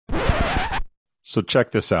So check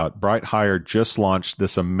this out. Bright Hire just launched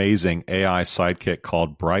this amazing AI sidekick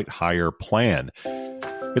called Bright Hire Plan.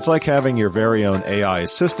 It's like having your very own AI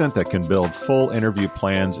assistant that can build full interview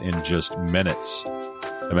plans in just minutes.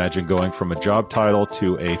 Imagine going from a job title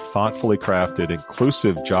to a thoughtfully crafted,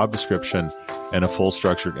 inclusive job description and a full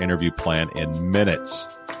structured interview plan in minutes.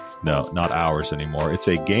 No, not hours anymore. It's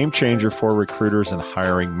a game changer for recruiters and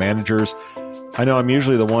hiring managers. I know I'm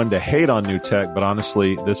usually the one to hate on new tech, but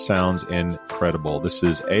honestly, this sounds incredible. This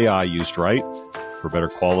is AI used right for better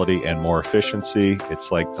quality and more efficiency.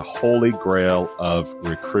 It's like the holy grail of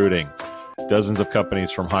recruiting. Dozens of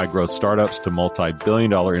companies from high-growth startups to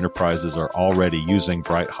multi-billion-dollar enterprises are already using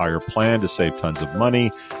Bright Hire Plan to save tons of money,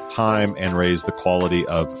 time, and raise the quality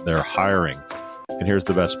of their hiring. And here's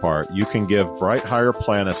the best part. You can give Bright Hire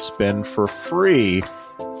Plan a spin for free.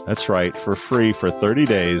 That's right, for free for 30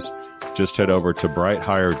 days. Just head over to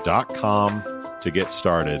brighthire.com to get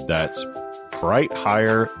started. That's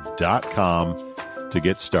brighthire.com to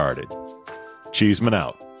get started. Cheeseman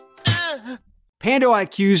out. Pando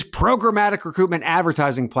IQ's programmatic recruitment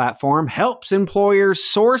advertising platform helps employers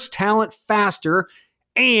source talent faster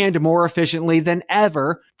and more efficiently than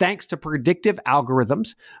ever, thanks to predictive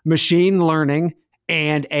algorithms, machine learning,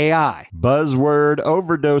 and AI. Buzzword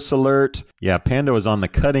overdose alert. Yeah, Pando is on the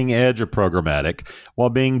cutting edge of programmatic while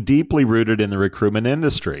being deeply rooted in the recruitment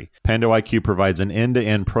industry. Pando IQ provides an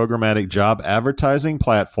end-to-end programmatic job advertising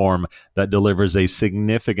platform that delivers a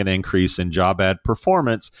significant increase in job ad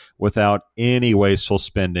performance without any wasteful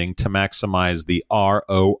spending to maximize the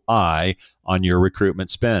ROI on your recruitment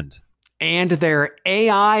spend. And their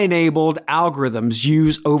AI-enabled algorithms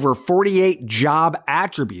use over 48 job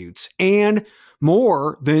attributes and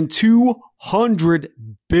more than 200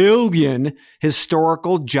 billion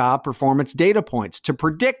historical job performance data points to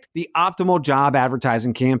predict the optimal job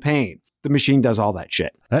advertising campaign. The machine does all that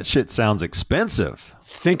shit. That shit sounds expensive.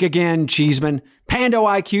 Think again, Cheeseman. Pando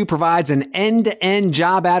IQ provides an end-to-end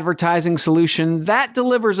job advertising solution that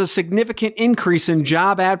delivers a significant increase in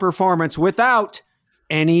job ad performance without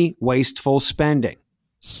any wasteful spending.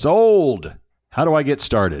 Sold. How do I get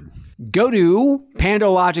started? Go to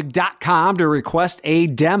pandologic.com to request a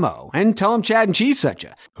demo and tell them Chad and Cheese sent you.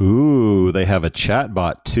 Ooh, they have a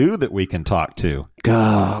chatbot too that we can talk to.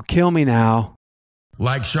 Oh, kill me now.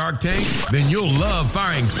 Like Shark Tank? Then you'll love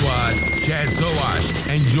Firing Squad. Chad Sowash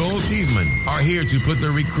and Joel Cheeseman are here to put the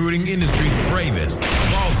recruiting industry's bravest,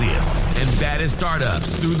 ballsiest, and baddest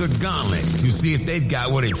startups through the gauntlet to see if they've got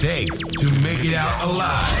what it takes to make it out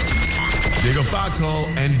alive. Dig a foxhole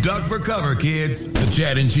and duck for cover, kids. The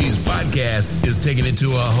Chad and Cheese podcast is taking it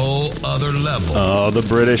to a whole other level. Oh, the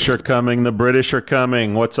British are coming. The British are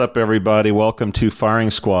coming. What's up, everybody? Welcome to Firing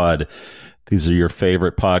Squad. These are your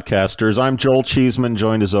favorite podcasters. I'm Joel Cheeseman,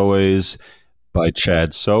 joined as always by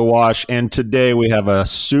Chad Sowash. And today we have a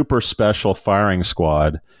super special Firing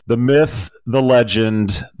Squad. The myth, the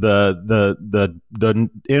legend, the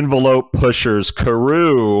envelope pushers,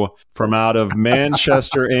 Caroo from out of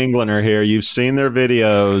Manchester, England are here. You've seen their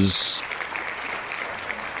videos.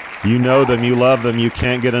 You know them. You love them. You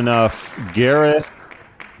can't get enough. Gareth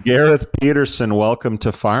Peterson, welcome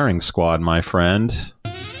to Firing Squad, my friend.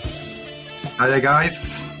 Hi there,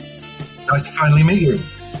 guys. Nice to finally meet you.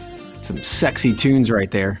 Some sexy tunes right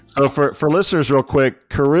there. So for listeners, real quick,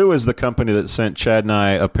 Caroo is the company that sent Chad and I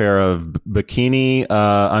a pair of bikini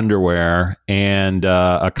underwear and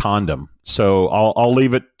a condom. So I'll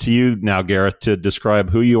leave it to you now, Gareth, to describe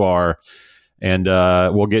who you are, and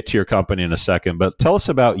we'll get to your company in a second. But tell us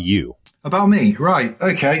about you. About me, right?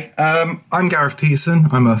 Okay. I'm Gareth Peterson.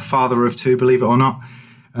 I'm a father of two, believe it or not.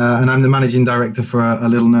 And I'm the managing director for a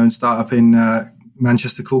little-known startup in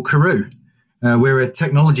Manchester called Caroo. We're a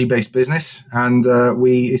technology-based business, and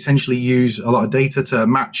we essentially use a lot of data to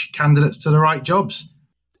match candidates to the right jobs.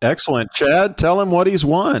 Excellent. Chad, tell him what he's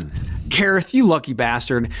won. Gareth, you lucky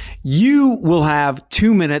bastard. You will have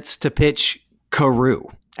 2 minutes to pitch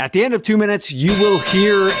Caroo. At the end of 2 minutes, you will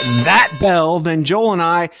hear that bell. Then Joel and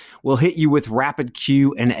I will hit you with rapid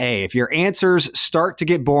Q&A. If your answers start to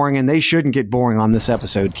get boring, and they shouldn't get boring on this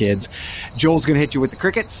episode, kids, Joel's going to hit you with the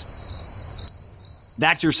crickets.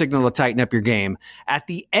 That's your signal to tighten up your game. At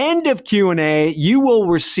the end of Q&A, you will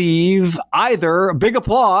receive either big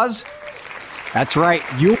applause. That's right.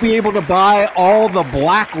 You'll be able to buy all the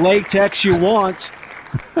black latex you want.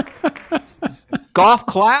 Golf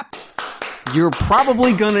clap. You're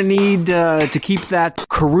probably going to need to keep that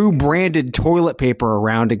Caroo branded toilet paper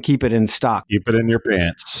around and keep it in stock. Keep it in your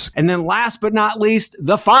pants. And then last but not least,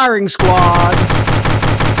 the Firing Squad.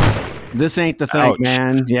 This ain't the thing, Ouch.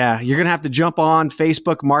 man. Yeah, you're going to have to jump on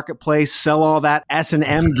Facebook Marketplace, sell all that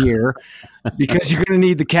S&M gear because you're going to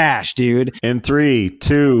need the cash, dude. In 3,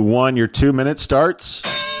 2, 1, your 2 minutes starts.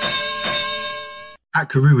 At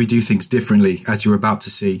Caroo, we do things differently, as you're about to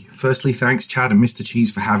see. Firstly, thanks Chad and Mr.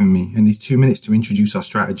 Cheese for having me and these 2 minutes to introduce our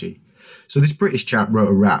strategy. So this British chap wrote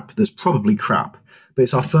a rap that's probably crap, but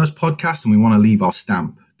it's our first podcast and we want to leave our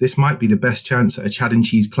stamp. This might be the best chance at a Chad and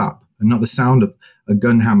Cheese clap and not the sound of a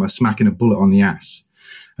gun hammer smacking a bullet on the ass.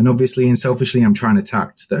 And obviously and selfishly, I'm trying to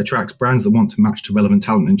tact that attracts brands that want to match to relevant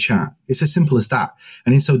talent and chat. It's as simple as that.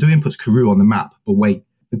 And in so doing puts Caroo on the map. But wait,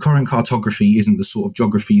 the current cartography isn't the sort of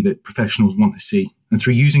geography that professionals want to see. And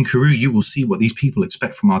through using Caroo, you will see what these people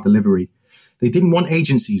expect from our delivery. They didn't want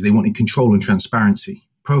agencies, they wanted control and transparency,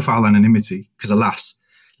 profile anonymity, because alas,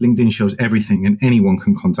 LinkedIn shows everything and anyone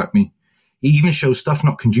can contact me. It even shows stuff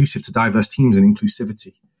not conducive to diverse teams and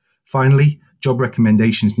inclusivity. Finally, job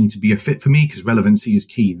recommendations need to be a fit for me because relevancy is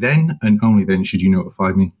key. Then and only then should you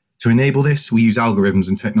notify me. To enable this, we use algorithms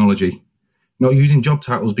and technology. Not using job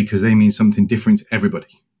titles because they mean something different to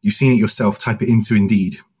everybody. You've seen it yourself, type it into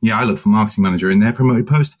Indeed. Yeah, I look for marketing manager in their promoted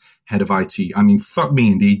post, head of IT. I mean, fuck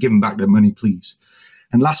me Indeed, give them back their money, please.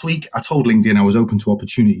 And last week, I told LinkedIn I was open to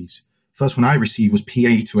opportunities. First one I received was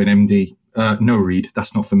PA to an MD. No, Reed,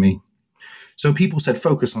 that's not for me. So people said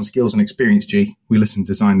focus on skills and experience, G. We listened,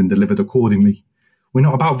 designed and delivered accordingly. We're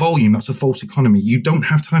not about volume, that's a false economy. You don't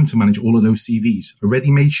have time to manage all of those CVs. A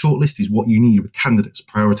ready-made shortlist is what you need with candidates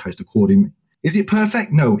prioritized accordingly. Is it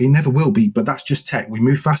perfect? No, it never will be, but that's just tech. We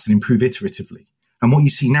move fast and improve iteratively. And what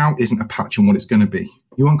you see now isn't a patch on what it's going to be.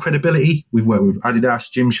 You want credibility? We've worked with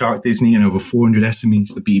Adidas, Gymshark, Disney, and over 400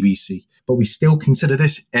 SMEs, the BBC. But we still consider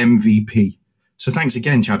this MVP. So thanks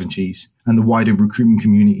again, Chad and Cheese, and the wider recruitment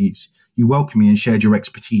communities. You welcomed me and shared your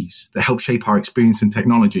expertise that helped shape our experience in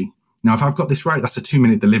technology. Now, if I've got this right, that's a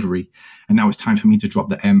 2-minute delivery. And now it's time for me to drop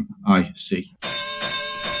the MIC.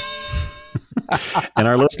 And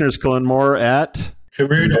our listeners can learn more at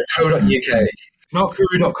Caroo.co.uk. Not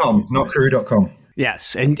Caroo.com, not Caroo.com.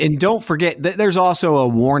 Yes. And don't forget that there's also a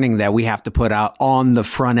warning that we have to put out on the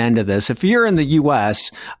front end of this. If you're in the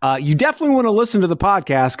US, you definitely want to listen to the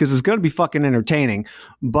podcast because it's going to be fucking entertaining,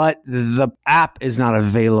 but the app is not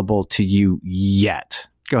available to you yet.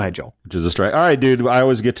 Go ahead, Joel. Which is a strike. All right, dude, I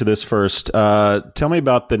always get to this first. Tell me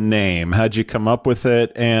about the name. How'd you come up with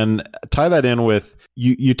it? And tie that in with,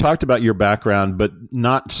 you talked about your background, but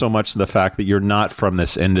not so much the fact that you're not from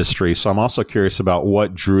this industry. So I'm also curious about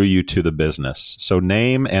what drew you to the business. So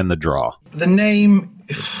name and the draw. The name,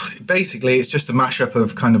 basically, it's just a mashup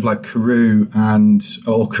of kind of like Caroo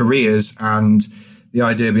or careers and the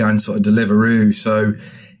idea behind sort of Deliveroo. So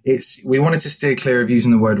we wanted to stay clear of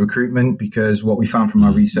using the word recruitment because what we found from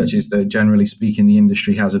our research is that generally speaking, the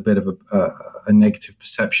industry has a bit of a negative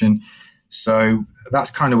perception. So that's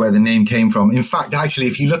kind of where the name came from. In fact, actually,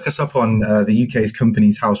 if you look us up on the UK's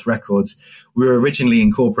Companies House records, we were originally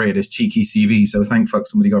incorporated as Cheeky CV. So thank fuck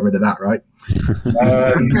somebody got rid of that, right?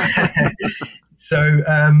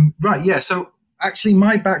 Right, yeah. So actually,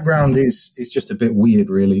 my background is just a bit weird,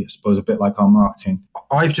 really. I suppose a bit like our marketing.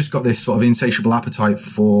 I've just got this sort of insatiable appetite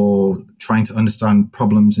for trying to understand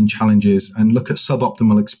problems and challenges and look at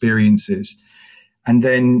suboptimal experiences, and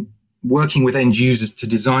then working with end users to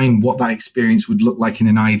design what that experience would look like in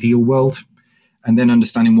an ideal world, and then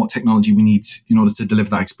understanding what technology we need in order to deliver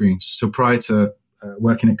that experience. So prior to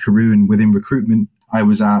working at Caroo and within recruitment, I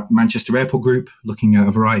was at Manchester Airport Group looking at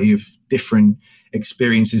a variety of different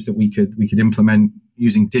experiences that we could implement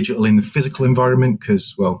using digital in the physical environment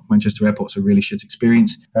because, well, Manchester Airport's a really shit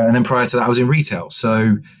experience. And then prior to that, I was in retail.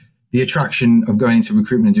 So the attraction of going into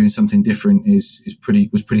recruitment and doing something different was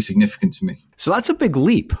pretty significant to me. So that's a big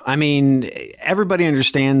leap. I mean, everybody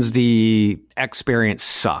understands the experience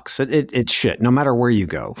sucks. It's shit, no matter where you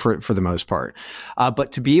go for the most part.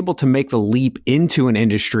 But to be able to make the leap into an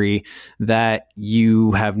industry that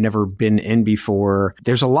you have never been in before,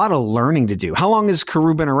 there's a lot of learning to do. How long has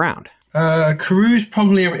Caroo been around? Caroo's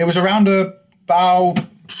it was around about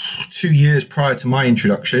 2 years prior to my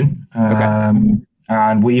introduction. Okay.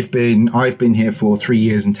 And I've been here for 3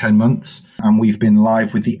 years and 10 months, and we've been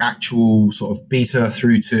live with the actual sort of beta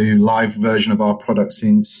through to live version of our product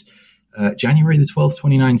since January the 12th,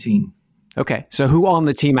 2019. Okay. So who on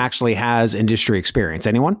the team actually has industry experience?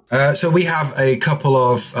 Anyone? So we have a couple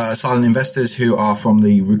of silent investors who are from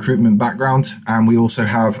the recruitment background, and we also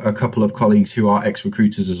have a couple of colleagues who are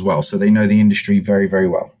ex-recruiters as well. So they know the industry very, very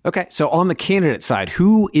well. Okay. So on the candidate side,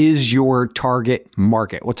 who is your target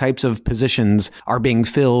market? What types of positions are being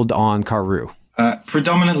filled on Caroo?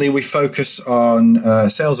 Predominantly, we focus on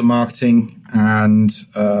sales and marketing and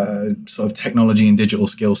sort of technology and digital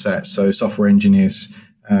skill sets. So software engineers,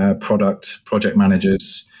 project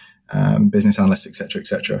managers, business analysts, et cetera, et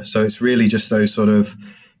cetera. So it's really just those sort of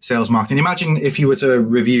sales marketing. Imagine if you were to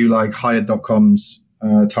review like Hired.com's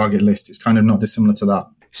target list, it's kind of not dissimilar to that.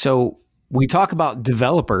 So we talk about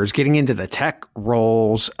developers getting into the tech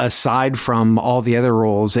roles aside from all the other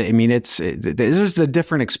roles. I mean, there's a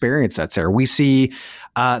different experience that's there. We see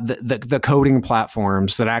the coding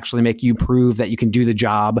platforms that actually make you prove that you can do the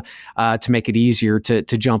job to make it easier to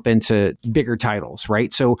jump into bigger titles,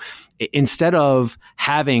 right? So instead of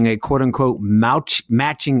having a quote unquote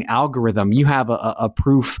matching algorithm, you have a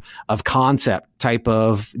proof of concept type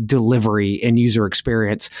of delivery and user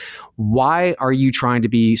experience. Why are you trying to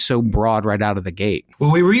be so broad right out of the gate?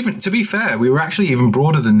 Well, to be fair, we were actually even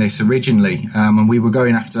broader than this originally, and we were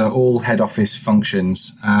going after all head office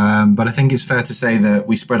functions. But I think it's fair to say that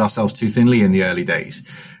we spread ourselves too thinly in the early days.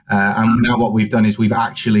 And now what we've done is we've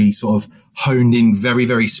actually sort of honed in very,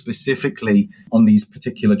 very specifically on these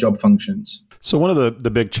particular job functions. So one of the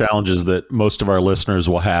big challenges that most of our listeners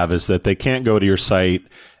will have is that they can't go to your site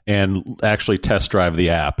and actually test drive the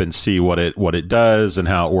app and see what it does and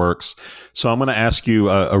how it works. So I'm going to ask you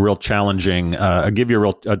a real challenging, give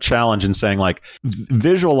you a challenge in saying, like,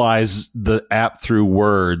 visualize the app through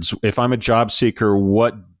words. If I'm a job seeker,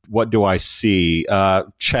 what do I see?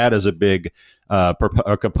 Chat is a big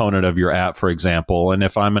a component of your app, for example. And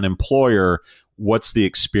if I'm an employer, what's the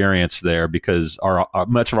experience there? Because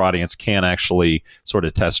much of our audience can't actually sort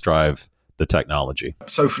of test drive the technology.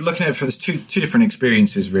 So for looking at it, there's two different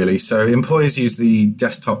experiences, really. So employers use the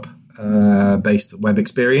desktop based web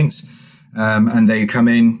experience, and they come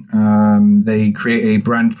in, they create a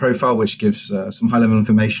brand profile, which gives some high level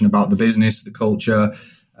information about the business, the culture,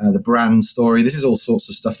 the brand story. This is all sorts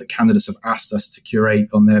of stuff that candidates have asked us to curate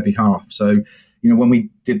on their behalf. So, when we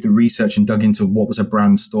did the research and dug into what was a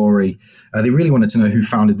brand story, they really wanted to know who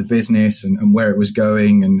founded the business and where it was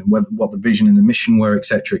going and what the vision and the mission were, et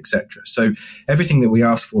cetera, et cetera. So everything that we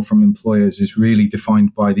ask for from employers is really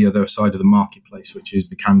defined by the other side of the marketplace, which is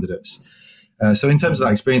the candidates. So in terms of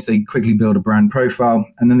that experience, they quickly build a brand profile,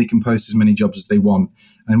 and then they can post as many jobs as they want.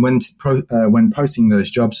 And when posting those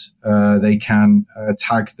jobs, they can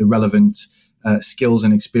tag the relevant skills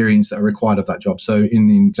and experience that are required of that job. So in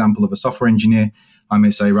the example of a software engineer, I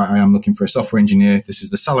may say, right, I am looking for a software engineer. This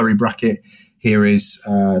is the salary bracket. Here is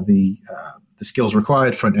the skills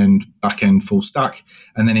required, front end, back end, full stack,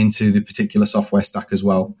 and then into the particular software stack as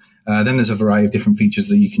well. Then there's a variety of different features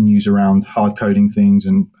that you can use around hard coding things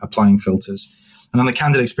and applying filters. And on the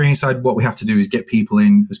candidate experience side, what we have to do is get people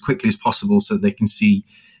in as quickly as possible so that they can see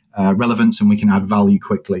relevance and we can add value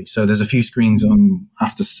quickly. So there's a few screens on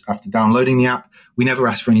after downloading the app. We never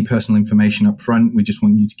ask for any personal information up front. We just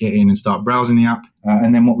want you to get in and start browsing the app.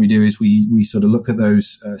 And then what we do is we sort of look at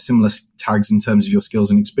those similar tags in terms of your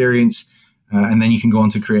skills and experience. And then you can go on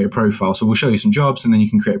to create a profile. So we'll show you some jobs, and then you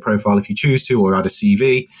can create a profile if you choose to, or add a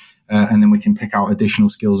CV. And then we can pick out additional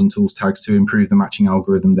skills and tools tags to improve the matching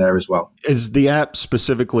algorithm there as well. Is the app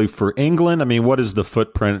specifically for England? I mean, what is the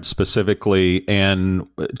footprint specifically? And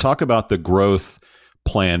talk about the growth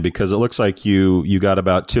plan, because it looks like you got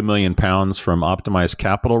about £2 million from Optimized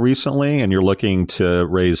Capital recently, and you're looking to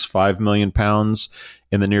raise £5 million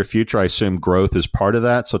in the near future. I assume growth is part of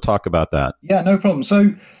that. So talk about that. Yeah, no problem.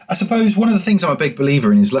 So I suppose one of the things I'm a big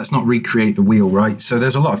believer in is let's not recreate the wheel, right? So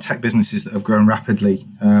there's a lot of tech businesses that have grown rapidly,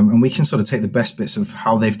 and we can sort of take the best bits of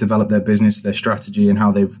how they've developed their business, their strategy, and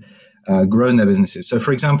how they've grown their businesses. So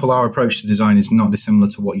for example, our approach to design is not dissimilar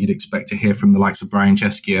to what you'd expect to hear from the likes of Brian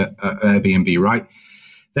Chesky at Airbnb, right?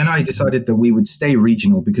 Then I decided that we would stay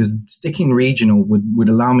regional, because sticking regional would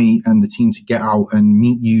allow me and the team to get out and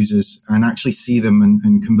meet users and actually see them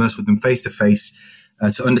and converse with them face to face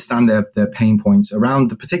to understand their pain points around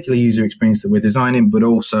the particular user experience that we're designing, but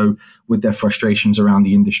also with their frustrations around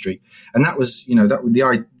the industry. And that was,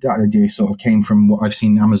 that idea sort of came from what I've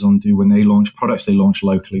seen Amazon do when they launch products. They launch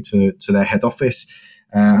locally to their head office.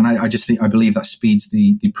 And I believe that speeds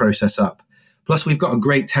the process up. Plus, we've got a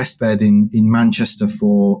great test bed in Manchester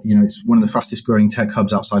for, it's one of the fastest growing tech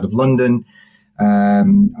hubs outside of London,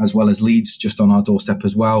 as well as Leeds, just on our doorstep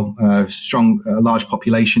as well. Large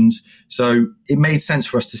populations. So it made sense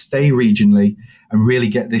for us to stay regionally and really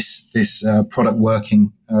get this product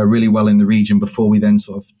working really well in the region before we then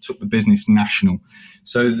sort of took the business national.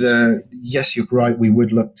 So yes, you're right. We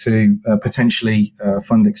would look to potentially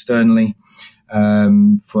fund externally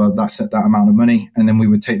for that amount of money, and then we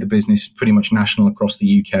would take the business pretty much national across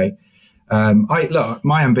the UK.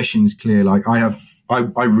 My ambition is clear. Like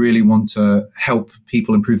I really want to help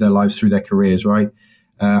people improve their lives through their careers, right?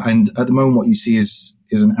 And at the moment, what you see is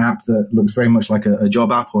is an app that looks very much like a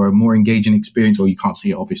job app or a more engaging experience, or you can't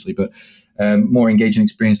see it obviously, but more engaging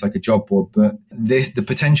experience like a job board. But the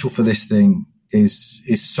potential for this thing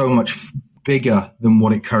is so much bigger than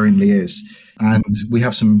what it currently is. And we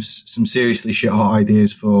have some seriously shit hot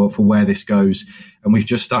ideas for where this goes. And we've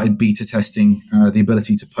just started beta testing the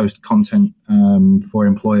ability to post content for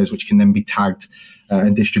employers, which can then be tagged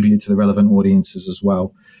and distributed to the relevant audiences as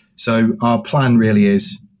well. So our plan really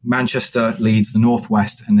is Manchester, Leeds, the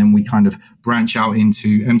Northwest, and then we kind of branch out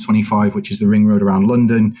into M25, which is the ring road around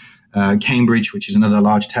London, Cambridge, which is another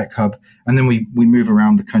large tech hub, and then we move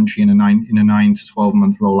around the country in a 9 to 12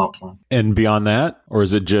 month rollout plan. And beyond that, or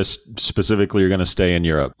is it just specifically you're going to stay in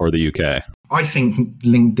Europe or the UK? I think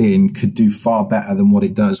LinkedIn could do far better than what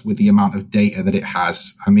it does with the amount of data that it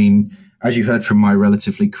has. I mean, as you heard from my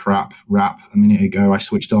relatively crap rap a minute ago, I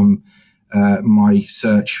switched on my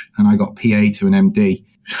search and I got PA to an MD.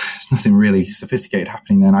 There's nothing really sophisticated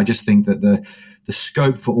happening there. And I just think that the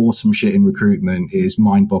scope for awesome shit in recruitment is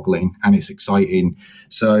mind-boggling and it's exciting.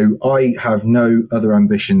 So I have no other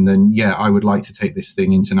ambition than, I would like to take this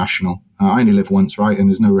thing international. I only live once, right? And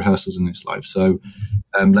there's no rehearsals in this life. So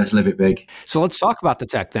let's live it big. So let's talk about the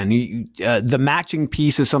tech then. The matching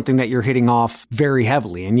piece is something that you're hitting off very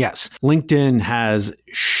heavily. And yes, LinkedIn has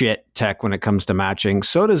shit tech when it comes to matching.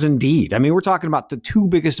 So does Indeed. I mean, we're talking about the two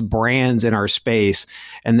biggest brands in our space,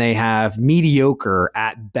 and they have mediocre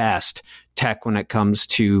at best tech when it comes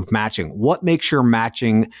to matching. What makes your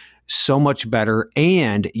matching so much better?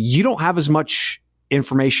 And you don't have as much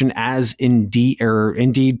information as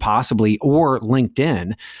Indeed possibly, or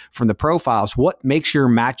LinkedIn from the profiles. What makes your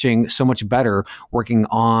matching so much better working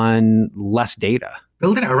on less data?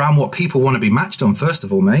 Building it around what people want to be matched on, first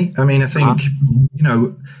of all, mate. I mean, I think,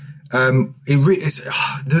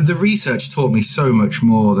 the research taught me so much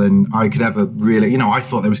more than I could ever really, I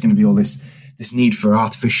thought there was going to be all this need for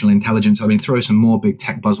artificial intelligence. I mean, throw some more big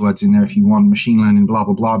tech buzzwords in there if you want, machine learning, blah,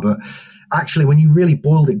 blah, blah. But actually, when you really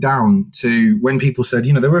boiled it down to when people said,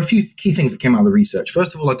 there were a few key things that came out of the research.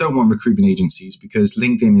 First of all, I don't want recruitment agencies because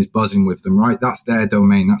LinkedIn is buzzing with them, right? That's their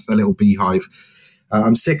domain. That's their little beehive.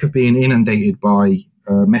 I'm sick of being inundated by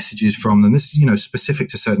messages from them. This is, specific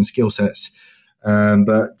to certain skill sets.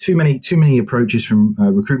 But too many approaches from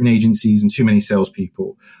recruitment agencies and too many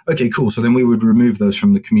salespeople. Okay, cool. So then we would remove those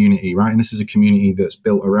from the community, right? And this is a community that's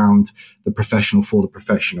built around the professional for the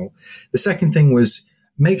professional. The second thing was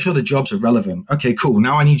make sure the jobs are relevant. Okay, cool.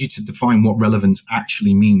 Now I need you to define what relevance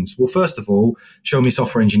actually means. Well, first of all, show me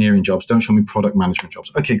software engineering jobs. Don't show me product management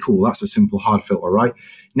jobs. Okay, cool. That's a simple hard filter, right?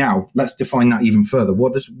 Now let's define that even further.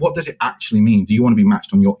 What does it actually mean? Do you want to be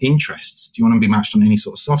matched on your interests? Do you want to be matched on any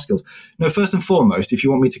sort of soft skills? No, first and foremost, if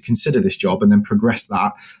you want me to consider this job and then progress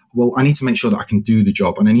that, well, I need to make sure that I can do the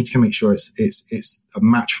job and I need to make sure it's a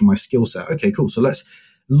match for my skill set. Okay, cool. So let's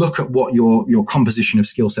look at what your composition of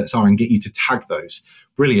skill sets are and get you to tag those.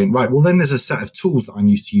 Brilliant. Right. Well, then there's a set of tools that I'm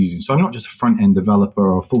used to using. So I'm not just a front-end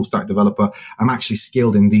developer or a full-stack developer. I'm actually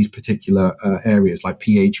skilled in these particular areas like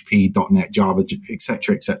PHP, .NET, Java, et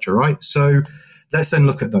cetera, right? So let's then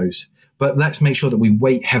look at those. But let's make sure that we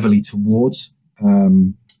weight heavily towards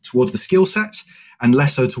the skill sets and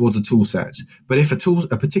less so towards the tool sets. But if a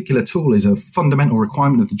particular tool is a fundamental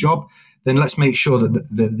requirement of the job, then let's make sure that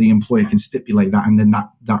the employer can stipulate that, and then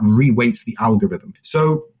that reweights the algorithm.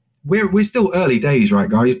 So we're still early days, right,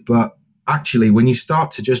 guys? But actually, when you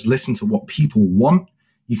start to just listen to what people want,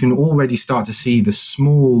 you can already start to see the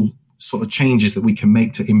small sort of changes that we can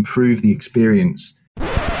make to improve the experience.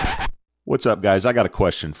 What's up, guys? I got a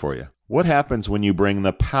question for you. What happens when you bring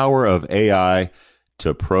the power of AI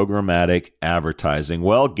to programmatic advertising?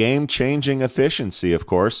 Well, game-changing efficiency, of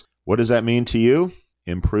course. What does that mean to you?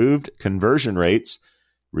 Improved conversion rates,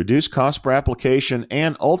 reduced cost per application,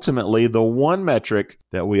 and ultimately the one metric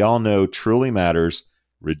that we all know truly matters,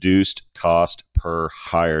 reduced cost per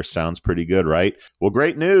hire. Sounds pretty good, right? Well,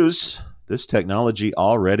 great news. This technology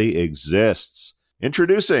already exists.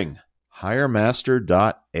 Introducing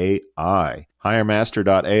HireMaster.ai.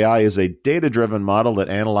 HireMaster.ai is a data-driven model that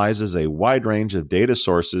analyzes a wide range of data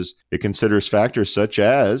sources. It considers factors such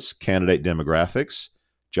as candidate demographics,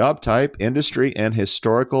 job type, industry, and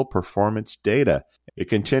historical performance data. It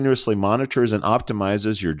continuously monitors and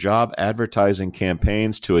optimizes your job advertising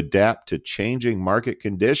campaigns to adapt to changing market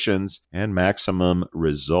conditions and maximum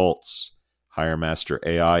results. HireMaster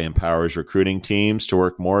AI empowers recruiting teams to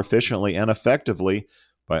work more efficiently and effectively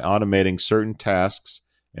by automating certain tasks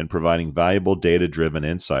and providing valuable data-driven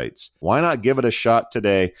insights. Why not give it a shot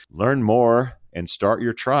today? Learn more and start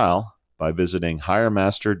your trial by visiting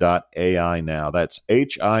HireMaster.ai now. That's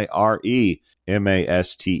HireMaster.ai.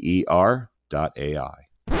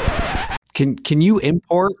 Can you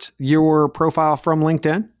import your profile from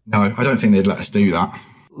LinkedIn? No, I don't think they'd let us do that.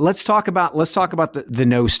 Let's talk about the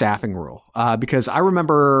no staffing rule, because I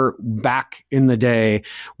remember back in the day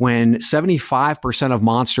when 75% of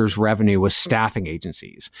Monster's revenue was staffing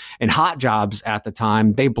agencies, and Hot Jobs at the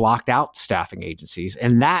time, they blocked out staffing agencies.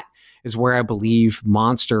 And that is where I believe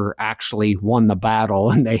Monster actually won the battle,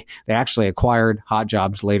 and they actually acquired Hot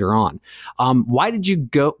Jobs later on. Why did you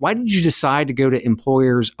decide to go to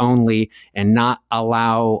employers only and not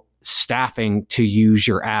allow staffing to use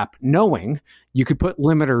your app, knowing you could put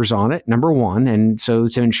limiters on it, number one, and so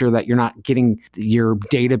to ensure that you're not getting your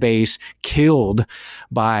database killed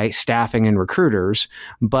by staffing and recruiters,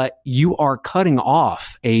 but you are cutting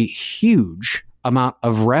off a huge amount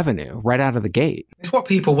of revenue right out of the gate. It's what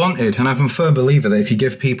people wanted, and I'm a firm believer that if you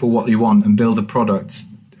give people what they want and build a product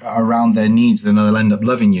around their needs, then they'll end up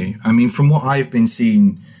loving you. I mean, from what I've been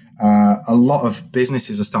seeing, a lot of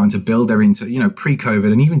businesses are starting to build their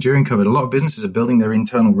pre-COVID and even during COVID, a lot of businesses are building their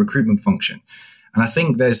internal recruitment function. And I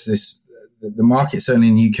think there's the market certainly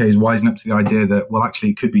in the UK is wising up to the idea that, well,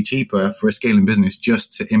 actually it could be cheaper for a scaling business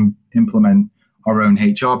just to implement our own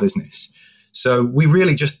HR business. So we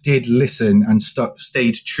really just did listen and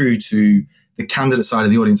stayed true to the candidate side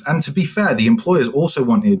of the audience. And to be fair, the employers also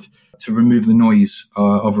wanted to remove the noise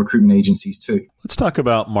of recruitment agencies too. Let's talk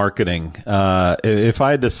about marketing. If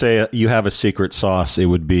I had to say you have a secret sauce, it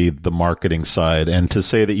would be the marketing side. And to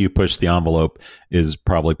say that you push the envelope is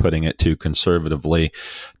probably putting it too conservatively.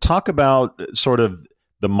 Talk about sort of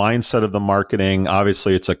the mindset of the marketing.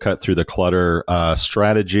 Obviously, it's a cut through the clutter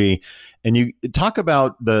strategy. And you talk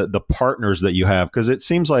about the partners that you have, because it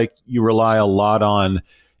seems like you rely a lot on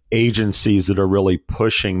agencies that are really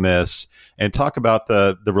pushing this, and talk about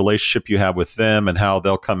the relationship you have with them and how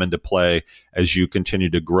they'll come into play as you continue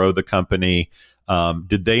to grow the company.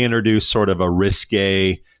 Did they introduce sort of a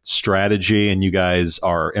risque strategy and you guys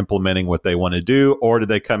are implementing what they want to do, or did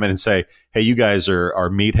they come in and say, hey, you guys are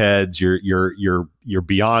meatheads, you're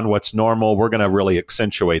beyond what's normal, we're going to really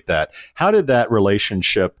accentuate that? How did that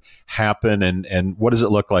relationship happen, and what does it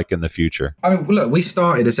look like in the future? I mean, look, we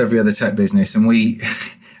started as every other tech business, and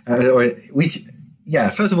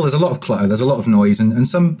first of all, there's a lot of clutter, there's a lot of noise, and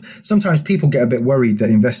sometimes people get a bit worried that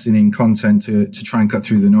investing in content to try and cut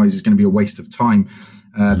through the noise is going to be a waste of time,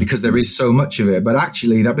 because there is so much of it. But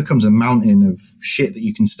actually, that becomes a mountain of shit that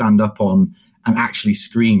you can stand up on and actually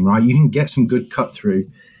scream, right? You can get some good cut through.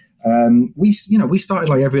 We started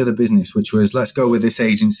like every other business, which was, let's go with this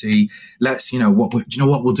agency. Let's, what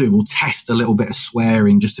we'll do? We'll test a little bit of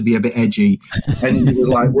swearing just to be a bit edgy. And it was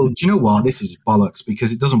like, well, do you know what? This is bollocks,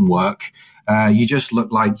 because it doesn't work. You just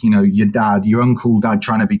look like, your dad, your uncool dad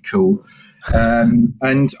trying to be cool.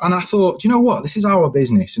 And I thought, do you know what? This is our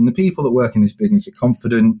business, and the people that work in this business are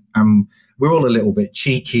confident. We're all a little bit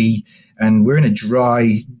cheeky, and we're in a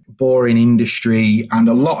dry, boring industry, and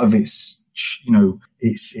a lot of it's,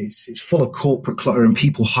 it's full of corporate clutter and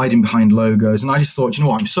people hiding behind logos. And I just thought,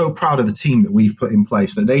 I'm so proud of the team that we've put in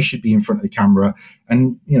place, that they should be in front of the camera.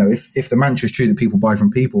 And, if the mantra is true that people buy from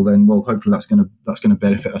people, then, well, hopefully that's going to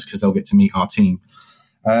benefit us, because they'll get to meet our team.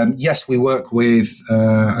 Yes, we work with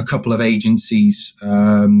a couple of agencies.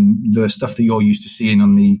 The stuff that you're used to seeing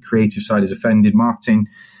on the creative side is Offended Marketing.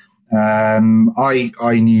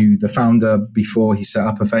 I knew the founder before he set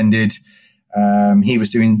up Offended. He was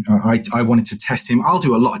doing, I wanted to test him. I'll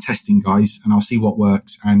do a lot of testing, guys, and I'll see what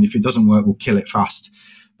works. And if it doesn't work, we'll kill it fast.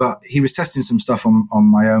 But he was testing some stuff on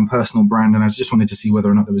my own personal brand, and I just wanted to see whether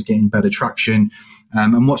or not there was getting better traction.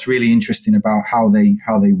 And what's really interesting about how they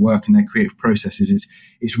work and their creative processes is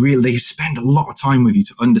it's really, they spend a lot of time with you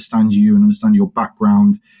to understand you and understand your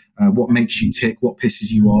background, what makes you tick, what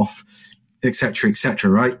pisses you off, et cetera,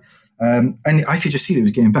 right? And I could just see that it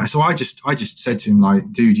was getting better. So I just said to him,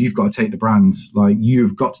 like, dude, you've got to take the brand. Like,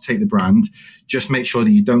 you've got to take the brand. Just make sure that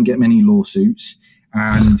you don't get many lawsuits.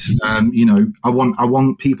 And, I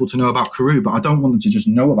want people to know about Caroo, but I don't want them to just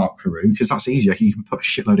know about Caroo, because that's easy. You can put a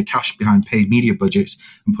shitload of cash behind paid media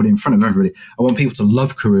budgets and put it in front of everybody. I want people to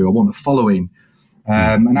love Caroo. I want the following.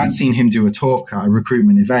 And I'd seen him do a talk at a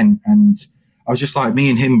recruitment event, and I was just like, me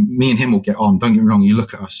and him will get on. Don't get me wrong. You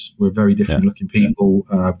look at us, we're very different looking people,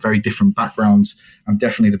 very different backgrounds. I'm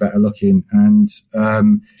definitely the better looking. And,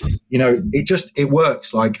 it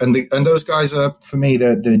works. Like, and those guys are, for me,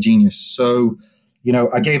 they're genius. So,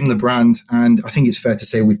 I gave them the brand, and I think it's fair to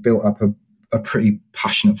say we've built up a pretty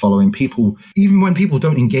passionate following. People, even when people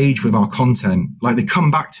don't engage with our content, like, they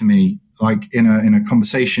come back to me, like in a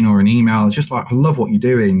conversation or an email. It's just like, I love what you're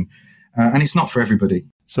doing. And it's not for everybody.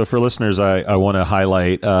 So for listeners, I want to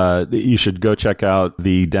highlight, you should go check out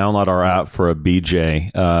the Download Our App for a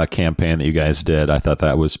BJ campaign that you guys did. I thought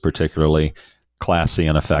that was particularly classy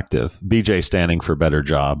and effective. BJ standing for better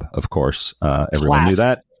job, of course. Everyone knew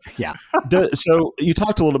that. Yeah. So you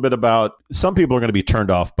talked a little bit about some people are going to be turned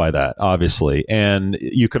off by that, obviously. And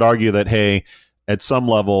you could argue that, hey, at some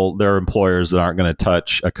level, there are employers that aren't going to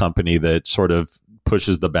touch a company that sort of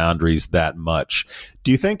pushes the boundaries that much.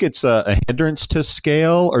 Do you think it's a hindrance to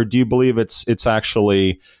scale, or do you believe it's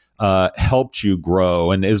actually helped you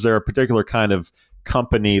grow? And is there a particular kind of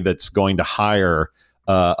company that's going to hire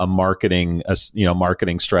a marketing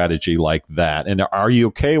strategy like that? And are you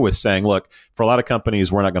okay with saying, look, for a lot of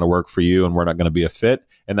companies, we're not going to work for you and we're not going to be a fit,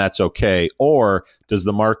 and that's okay? Or does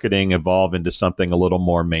the marketing evolve into something a little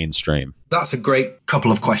more mainstream? That's a great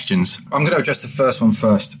couple of questions. I'm going to address the first one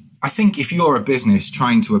first. I think if you're a business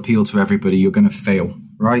trying to appeal to everybody, you're going to fail,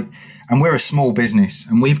 right? And we're a small business,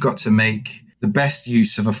 and we've got to make the best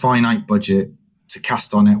use of a finite budget to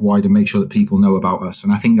cast our net wide and make sure that people know about us.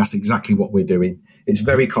 And I think that's exactly what we're doing. It's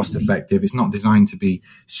very cost effective. It's not designed to be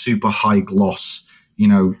super high gloss,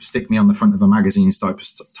 stick me on the front of a magazine type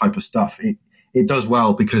of stuff. It does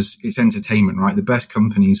well because it's entertainment, right? The best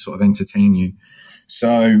companies sort of entertain you.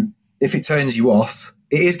 So if it turns you off,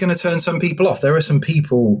 it is going to turn some people off. There are some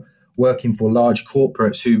people working for large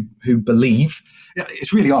corporates who believe,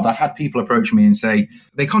 it's really odd. I've had people approach me and say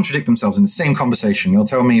they contradict themselves in the same conversation. They'll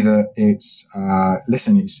tell me that it's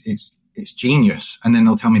genius, and then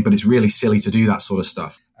they'll tell me, but it's really silly to do that sort of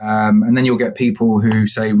stuff. And then you'll get people who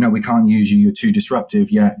say, no, we can't use you. You're too disruptive.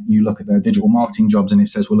 Yet you look at their digital marketing jobs and it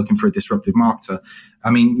says we're looking for a disruptive marketer.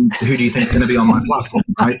 I mean, who do you think is going to be on my platform,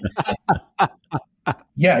 right?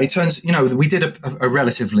 Yeah, it turns, we did a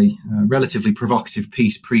relatively provocative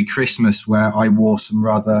piece pre-Christmas where I wore some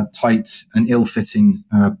rather tight and ill-fitting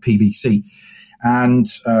PVC. And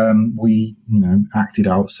we, acted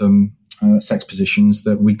out some sex positions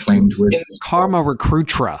that we claimed was Karma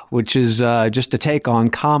Recruitra, which is just a take on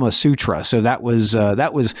Kama Sutra. So that was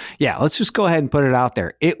let's just go ahead and put it out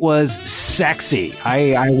there. It was sexy.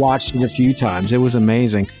 I watched it a few times. It was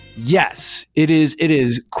amazing. Yes, it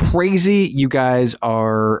is crazy. You guys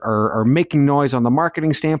are making noise on the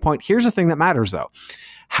marketing standpoint. Here's the thing that matters though.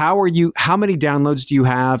 How many downloads do you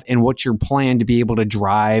have, and what's your plan to be able to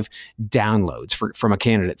drive downloads from a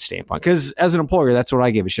candidate standpoint? Because as an employer, that's what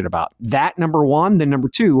I give a shit about. That, number one. Then number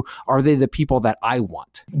two, are they the people that I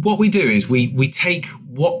want? What we do is we take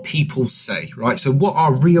what people say, right? So what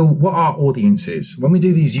our audience is. When we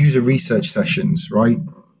do these user research sessions, right?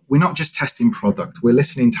 We're not just testing product. We're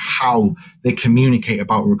listening to how they communicate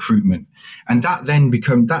about recruitment. And you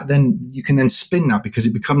can then spin that because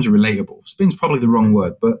it becomes relatable. Spin's probably the wrong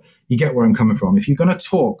word, but you get where I'm coming from. If you're going to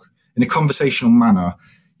talk in a conversational manner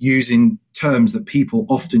using terms that people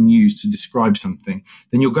often use to describe something,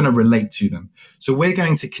 then you're going to relate to them. So we're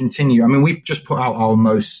going to continue. I mean, we've just put out our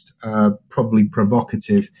most probably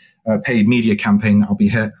provocative paid media campaign that I'll be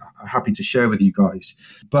happy to share with you guys.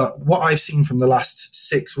 But what I've seen from the last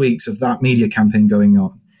 6 weeks of that media campaign going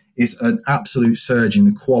on is an absolute surge in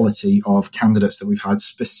the quality of candidates that we've had,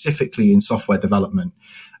 specifically in software development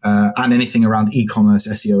and anything around e-commerce,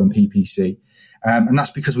 SEO, and PPC. And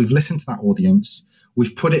that's because we've listened to that audience.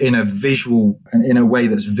 We've put it in a way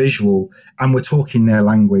that's visual, and we're talking their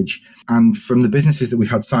language. And from the businesses that we've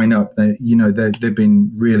had sign up, they've been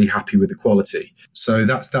really happy with the quality. So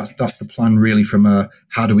that's the plan, really, from a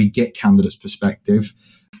how do we get candidates perspective.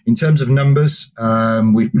 In terms of numbers,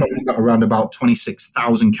 we've probably got around about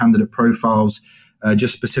 26,000 candidate profiles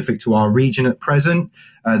just specific to our region at present.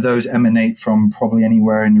 Those emanate from probably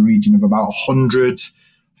anywhere in the region of about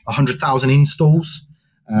 100,000 installs.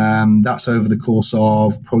 That's over the course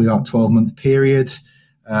of probably about 12-month period.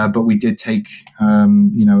 But we did take, a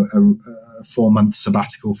 4-month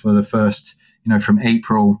sabbatical for the first, from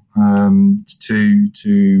April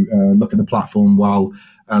to look at the platform while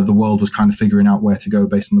the world was kind of figuring out where to go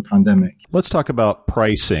based on the pandemic. Let's talk about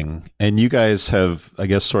pricing. And you guys have, I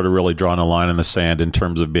guess, sort of really drawn a line in the sand in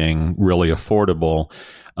terms of being really affordable.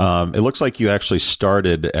 It looks like you actually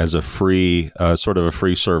started as a free, sort of a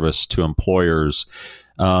free service to employers.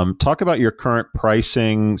 Talk about your current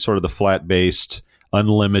pricing, sort of the flat-based,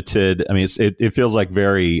 unlimited. I mean, it feels like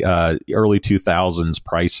very early 2000s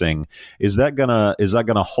pricing. Is that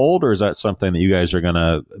gonna hold, or is that something that you guys are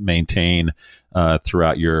gonna maintain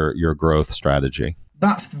throughout your growth strategy?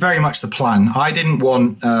 That's very much the plan. I didn't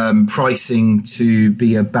want pricing to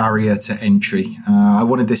be a barrier to entry. I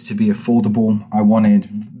wanted this to be affordable. I wanted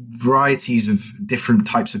varieties of different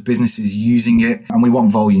types of businesses using it, and we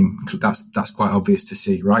want volume. That's quite obvious to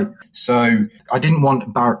see, right? So I didn't want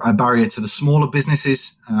a barrier to the smaller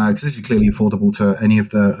businesses, because this is clearly affordable to any of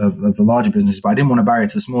the larger businesses, but I didn't want a barrier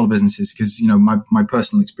to the smaller businesses because, my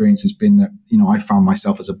personal experience has been that, I found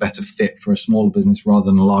myself as a better fit for a smaller business rather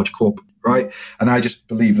than a large corporate, right? And I just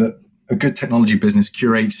believe that a good technology business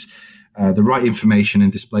curates the right information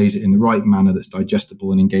and displays it in the right manner that's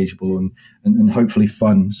digestible and engageable and hopefully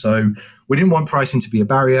fun. So we didn't want pricing to be a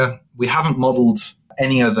barrier. We haven't modeled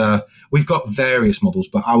any other. We've got various models,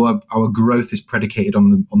 but our growth is predicated on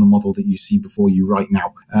the model that you see before you right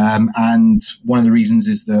now. And one of the reasons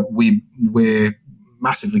is that we're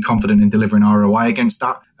massively confident in delivering ROI against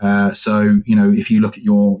that. So if you look at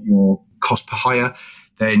your cost per hire,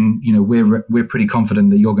 then we're pretty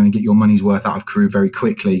confident that you're going to get your money's worth out of Caroo very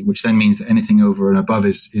quickly, which then means that anything over and above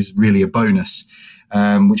is really a bonus,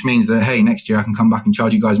 which means that, hey, next year I can come back and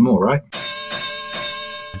charge you guys more, right?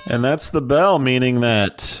 And that's the bell, meaning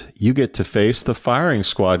that you get to face the firing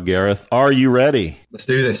squad, Gareth. Are you ready? Let's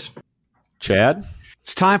do this. Chad?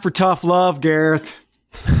 It's time for tough love, Gareth.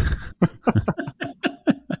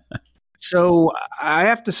 So I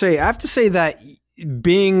have to say that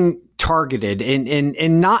being targeted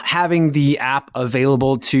and not having the app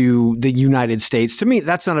available to the United States, to me,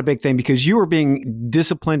 that's not a big thing because you are being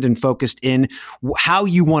disciplined and focused in how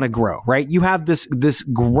you want to grow, right? You have this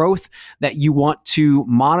growth that you want to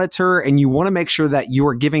monitor and you want to make sure that you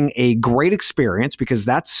are giving a great experience because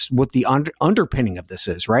that's what the underpinning of this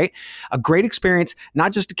is, right? A great experience,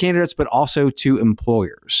 not just to candidates, but also to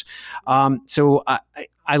employers. So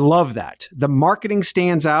I love that. The marketing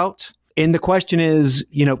stands out. And the question is,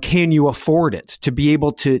 can you afford it to be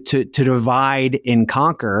able to divide and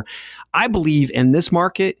conquer? I believe in this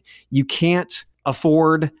market, you can't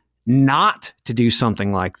afford not to do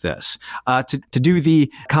something like this, to do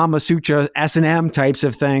the Kama Sutra, S&M types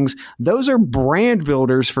of things. Those are brand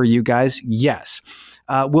builders for you guys. Yes.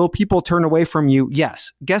 Will people turn away from you?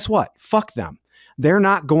 Yes. Guess what? Fuck them. They're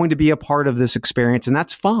not going to be a part of this experience, and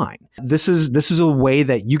that's fine. This is a way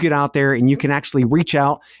that you get out there and you can actually reach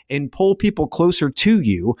out and pull people closer to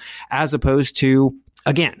you, as opposed to,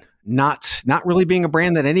 again, not really being a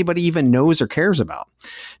brand that anybody even knows or cares about.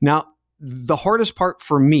 Now, the hardest part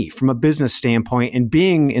for me from a business standpoint and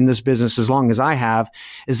being in this business as long as I have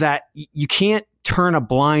is that you can't turn a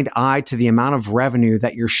blind eye to the amount of revenue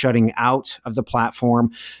that you're shutting out of the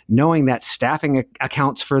platform, knowing that staffing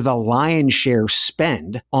accounts for the lion's share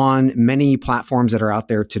spend on many platforms that are out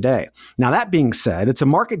there today. Now, that being said, it's a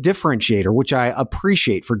market differentiator, which I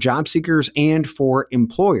appreciate for job seekers and for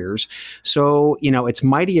employers. So, it's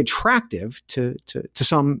mighty attractive to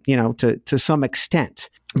some extent.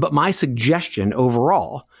 But my suggestion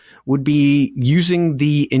overall would be using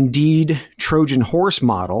the Indeed Trojan horse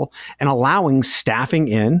model and allowing staffing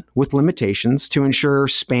in with limitations to ensure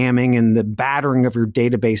spamming and the battering of your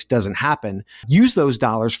database doesn't happen. Use those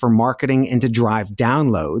dollars for marketing and to drive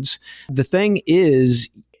downloads. The thing is,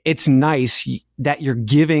 it's nice that you're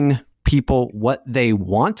giving people what they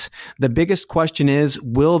want. The biggest question is,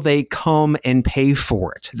 will they come and pay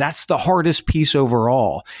for it? That's the hardest piece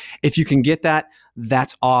overall. If you can get that,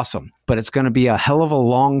 that's awesome. But it's going to be a hell of a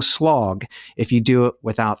long slog if you do it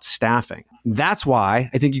without staffing. That's why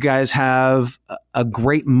I think you guys have a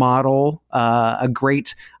great model, a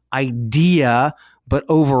great idea, but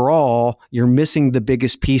overall, you're missing the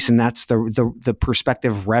biggest piece, and that's the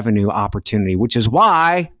prospective revenue opportunity, which is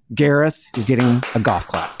why, Gareth, you're getting a golf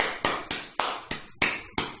clap.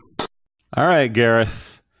 All right,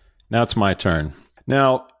 Gareth. Now it's my turn.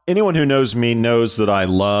 Now, anyone who knows me knows that I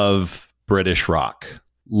love British rock.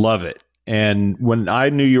 Love it. And when I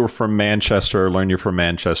knew you were from Manchester, learned you're from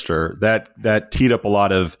Manchester, that teed up a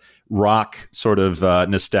lot of rock sort of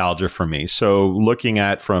nostalgia for me. So looking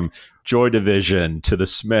at from Joy Division to the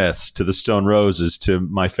Smiths to the Stone Roses to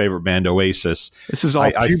my favorite band Oasis. This is all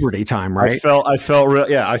puberty time, right? I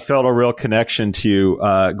felt a real connection to you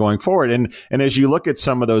going forward. And as you look at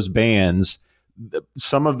some of those bands,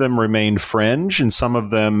 some of them remained fringe and some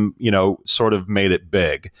of them, sort of made it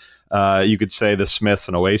big. You could say the Smiths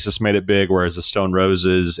and Oasis made it big, whereas the Stone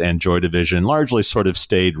Roses and Joy Division largely sort of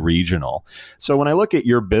stayed regional. So when I look at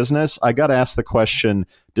your business, I got to ask the question,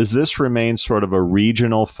 does this remain sort of a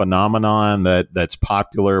regional phenomenon that's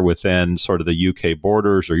popular within sort of the UK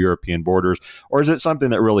borders or European borders? Or is it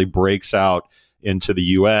something that really breaks out into the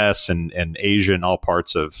US and Asia and all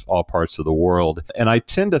parts of the world? And I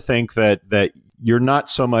tend to think that you're not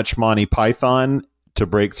so much Monty Python to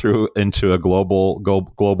break through into a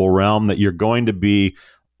global realm, that you're going to be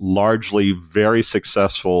largely very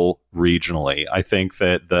successful regionally. I think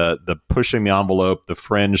that the pushing the envelope, the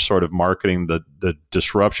fringe sort of marketing, the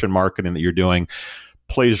disruption marketing that you're doing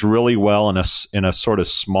plays really well in a sort of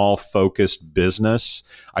small focused business.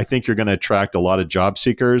 I think you're going to attract a lot of job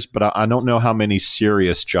seekers, but I don't know how many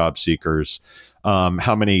serious job seekers,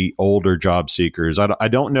 how many older job seekers. I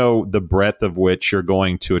don't know the breadth of which you're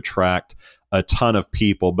going to attract a ton of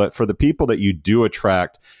people, but for the people that you do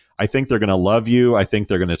attract, I think they're going to love you. I think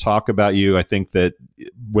they're going to talk about you. I think that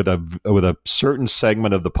with a certain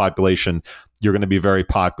segment of the population, you're going to be very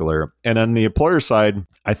popular. And on the employer side,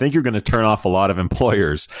 I think you're going to turn off a lot of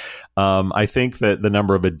employers. I think that the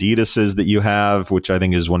number of Adidases that you have, which I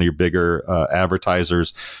think is one of your bigger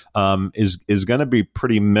advertisers, is going to be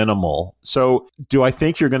pretty minimal. So do I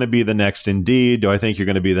think you're going to be the next Indeed? Do I think you're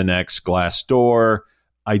going to be the next Glassdoor?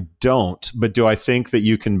 I don't. But do I think that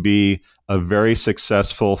you can be a very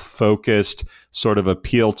successful, focused sort of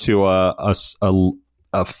appeal to a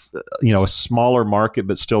smaller market,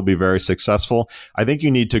 but still be very successful? I think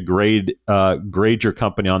you need to grade your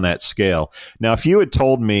company on that scale. Now, if you had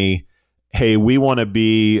told me, hey, we want to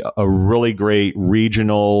be a really great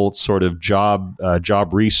regional sort of job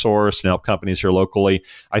resource and help companies here locally,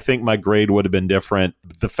 I think my grade would have been different.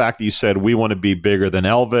 The fact that you said we want to be bigger than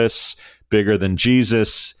Elvis, bigger than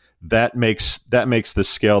Jesus, that makes the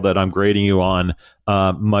scale that I'm grading you on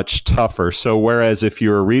much tougher. So whereas if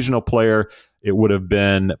you're a regional player, it would have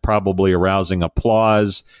been probably arousing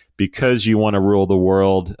applause because you want to rule the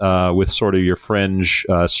world with sort of your fringe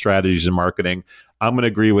strategies and marketing. I'm going to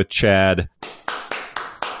agree with Chad.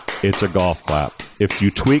 It's a golf clap. If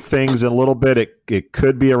you tweak things a little bit, it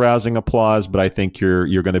could be arousing applause, but I think you're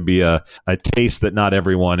going to be a taste that not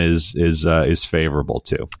everyone is favorable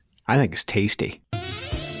to. I think it's tasty.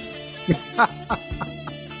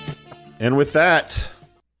 And with that,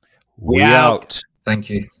 we out. Thank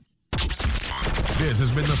you. This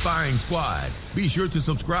has been the Firing Squad. Be sure to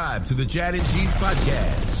subscribe to the Chad and Cheese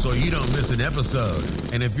podcast so you don't miss an episode.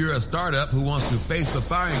 And if you're a startup who wants to face the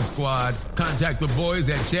Firing Squad, contact the boys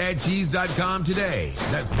at chadcheese.com today.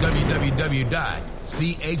 That's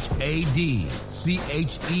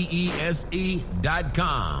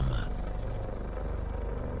www.chadcheese.com.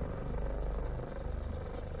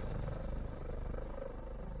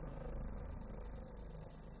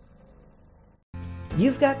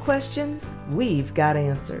 You've got questions, we've got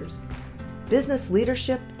answers. Business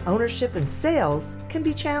leadership, ownership, and sales can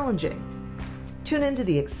be challenging. Tune into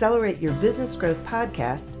the Accelerate Your Business Growth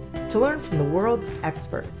podcast to learn from the world's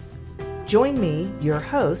experts. Join me, your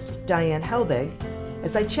host, Diane Helbig,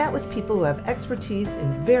 as I chat with people who have expertise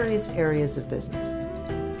in various areas of business.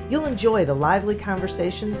 You'll enjoy the lively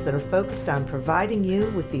conversations that are focused on providing you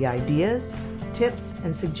with the ideas, tips,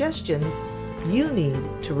 and suggestions you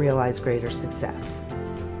need to realize greater success.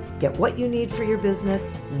 Get what you need for your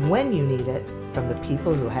business when you need it from the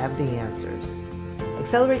people who have the answers.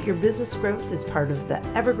 Accelerate Your Business Growth is part of the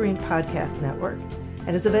Evergreen Podcast Network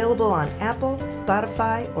and is available on Apple,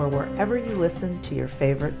 Spotify, or wherever you listen to your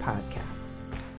favorite podcast.